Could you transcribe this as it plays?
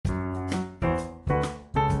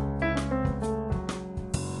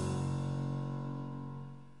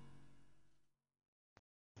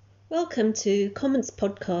Welcome to Comments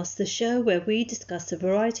Podcast, the show where we discuss a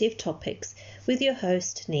variety of topics with your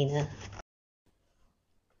host, Nina.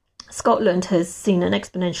 Scotland has seen an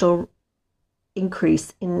exponential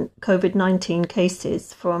increase in COVID-19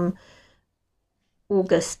 cases from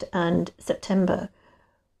August and September.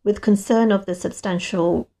 With concern of the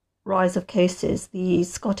substantial rise of cases, the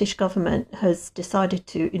Scottish Government has decided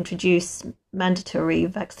to introduce mandatory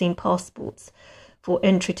vaccine passports for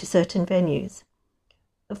entry to certain venues.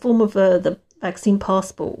 A form of the vaccine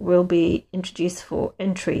passport will be introduced for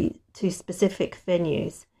entry to specific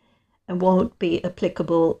venues and won't be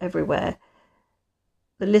applicable everywhere.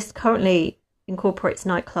 The list currently incorporates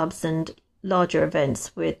nightclubs and larger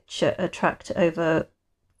events which attract over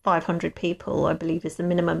 500 people, I believe is the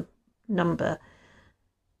minimum number.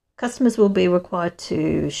 Customers will be required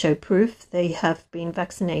to show proof they have been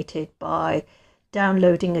vaccinated by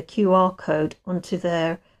downloading a QR code onto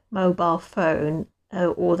their mobile phone,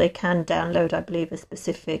 or they can download, I believe, a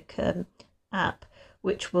specific app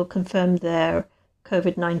which will confirm their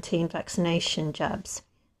COVID-19 vaccination jabs.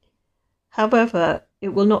 However,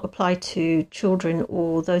 it will not apply to children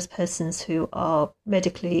or those persons who are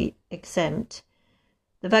medically exempt.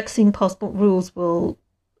 The vaccine passport rules will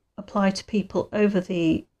apply to people over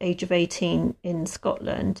the age of 18 in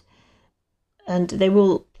Scotland, and they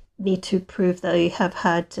will need to prove they have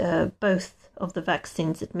had both of the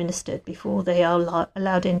vaccines administered before they are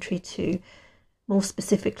allowed entry to, more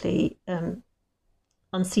specifically,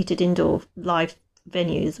 unseated indoor live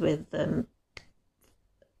venues with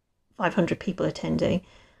 500 people attending,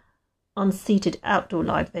 unseated outdoor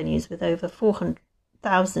live venues with over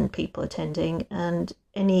 400,000 people attending, and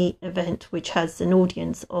any event which has an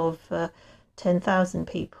audience of 10,000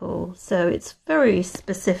 people. So it's very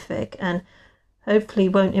specific and hopefully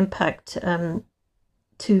won't impact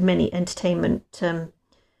too many entertainment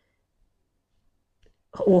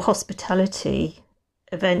or hospitality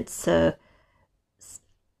events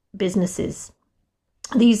businesses.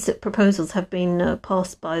 These proposals have been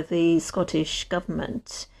passed by the Scottish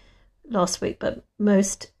Government last week, but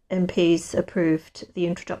most MPs approved the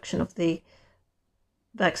introduction of the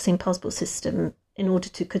vaccine passport system in order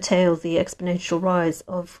to curtail the exponential rise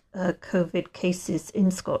of COVID cases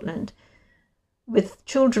in Scotland. With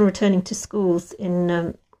children returning to schools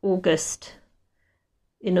in August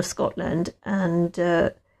in Scotland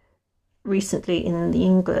and recently in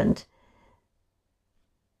England,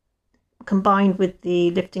 combined with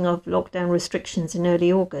the lifting of lockdown restrictions in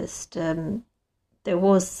early August, there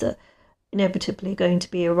was inevitably going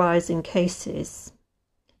to be a rise in cases,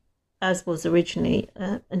 as was originally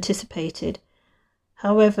anticipated.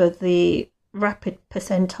 However, the rapid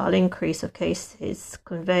percentile increase of cases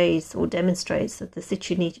conveys or demonstrates that the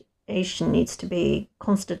situation needs to be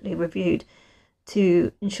constantly reviewed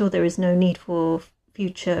to ensure there is no need for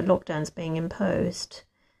future lockdowns being imposed.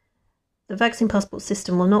 The vaccine passport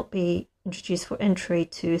system will not be introduced for entry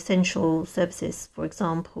to essential services, for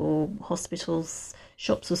example, hospitals,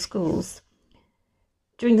 shops or schools.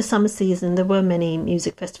 During the summer season, there were many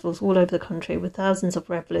music festivals all over the country with thousands of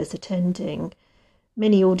revellers attending.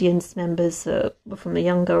 Many audience members were from the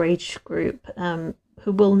younger age group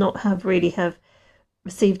who will not have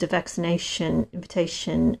received a vaccination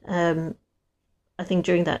invitation. I think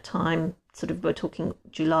during that time, we're talking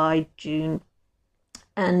July, June,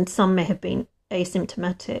 and some may have been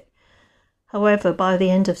asymptomatic. However, by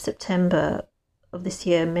the end of September of this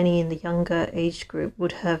year, many in the younger age group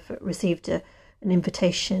would have received an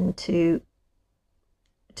invitation to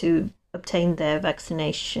obtain their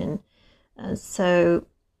vaccination. So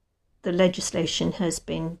the legislation has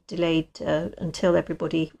been delayed until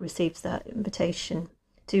everybody receives that invitation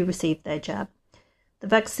to receive their jab. The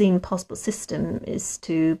vaccine passport system is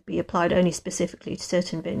to be applied only specifically to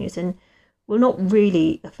certain venues and will not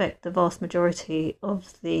really affect the vast majority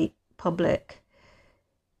of the public.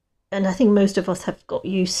 And I think most of us have got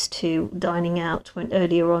used to dining out when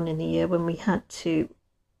earlier on in the year when we had to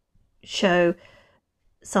show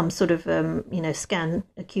some sort of, scan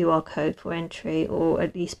a QR code for entry or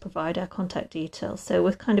at least provide our contact details. So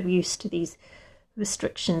we're kind of used to these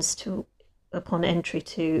restrictions upon entry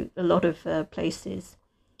to a lot of places.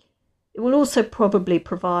 It will also probably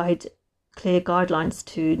provide clear guidelines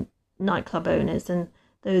to nightclub owners and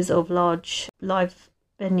those of large live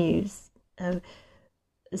venues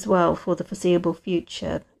as well for the foreseeable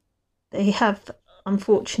future. They have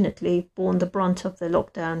unfortunately borne the brunt of the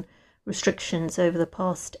lockdown restrictions over the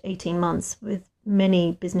past 18 months, with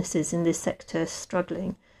many businesses in this sector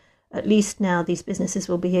struggling. At least now these businesses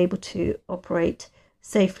will be able to operate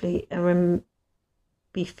safely and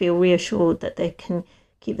feel reassured that they can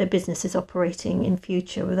keep their businesses operating in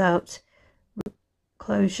future without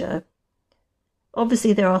closure.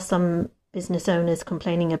 Obviously, there are some business owners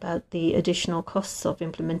complaining about the additional costs of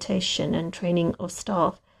implementation and training of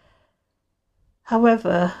staff.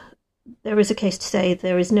 However, there is a case to say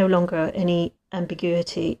there is no longer any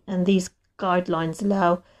ambiguity, and these guidelines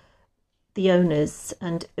allow the owners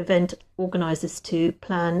and event organisers to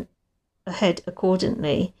plan ahead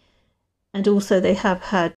accordingly. And also they have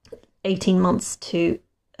had 18 months to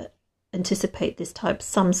anticipate this type.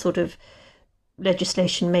 Some sort of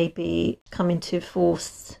legislation may be come into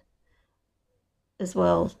force as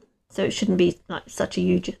well, so it shouldn't be like such a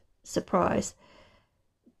huge surprise.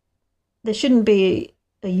 There shouldn't be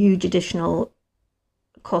a huge additional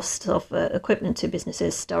cost of equipment to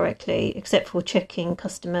businesses directly, except for checking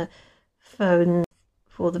customer phones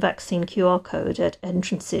for the vaccine QR code at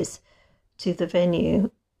entrances to the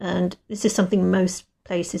venue. And this is something most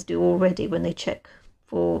places do already when they check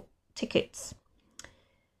for tickets.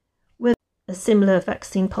 Whether a similar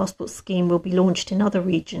vaccine passport scheme will be launched in other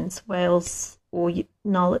regions, Wales or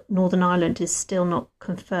Northern Ireland, is still not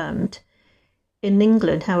confirmed. In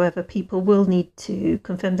England, however, people will need to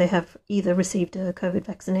confirm they have either received a COVID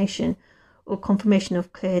vaccination or confirmation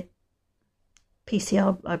of cleared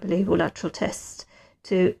PCR, I believe, or lateral tests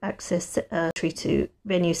to access entry to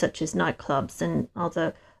venues such as nightclubs and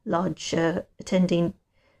other large attending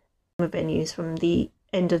venues from the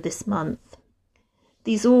end of this month.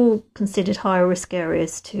 These are all considered higher risk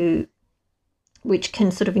areas which can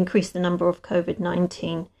sort of increase the number of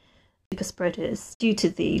COVID-19 super spreaders due to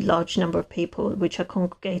the large number of people which are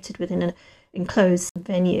congregated within an enclosed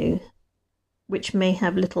venue, which may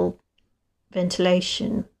have little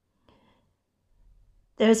ventilation.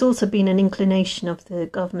 There has also been an inclination of the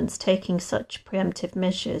governments taking such preemptive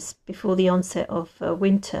measures before the onset of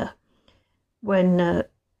winter, when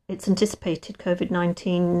it's anticipated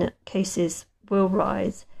COVID-19 cases will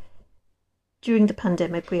rise. During the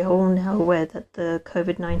pandemic, we are all now aware that the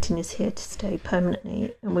COVID-19 is here to stay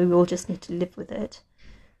permanently, and we will just need to live with it.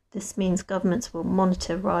 This means governments will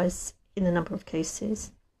monitor rise in the number of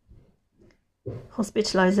cases,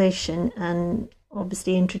 hospitalisation, and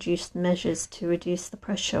obviously introduce measures to reduce the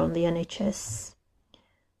pressure on the NHS.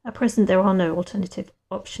 At present, there are no alternative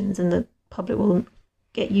options, and the public will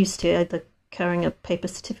get used to either carrying a paper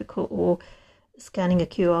certificate or scanning a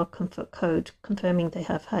QR code confirming they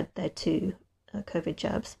have had their 2 COVID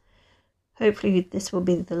jabs. Hopefully this will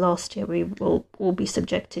be the last year we will all be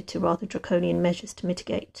subjected to rather draconian measures to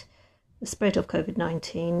mitigate the spread of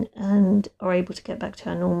COVID-19 and are able to get back to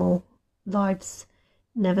our normal lives.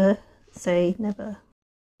 Never say never.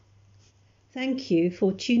 Thank you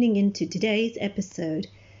for tuning into today's episode.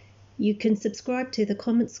 You can subscribe to the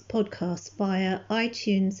Comments podcast via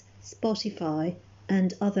iTunes, Spotify,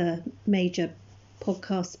 and other major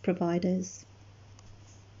podcast providers.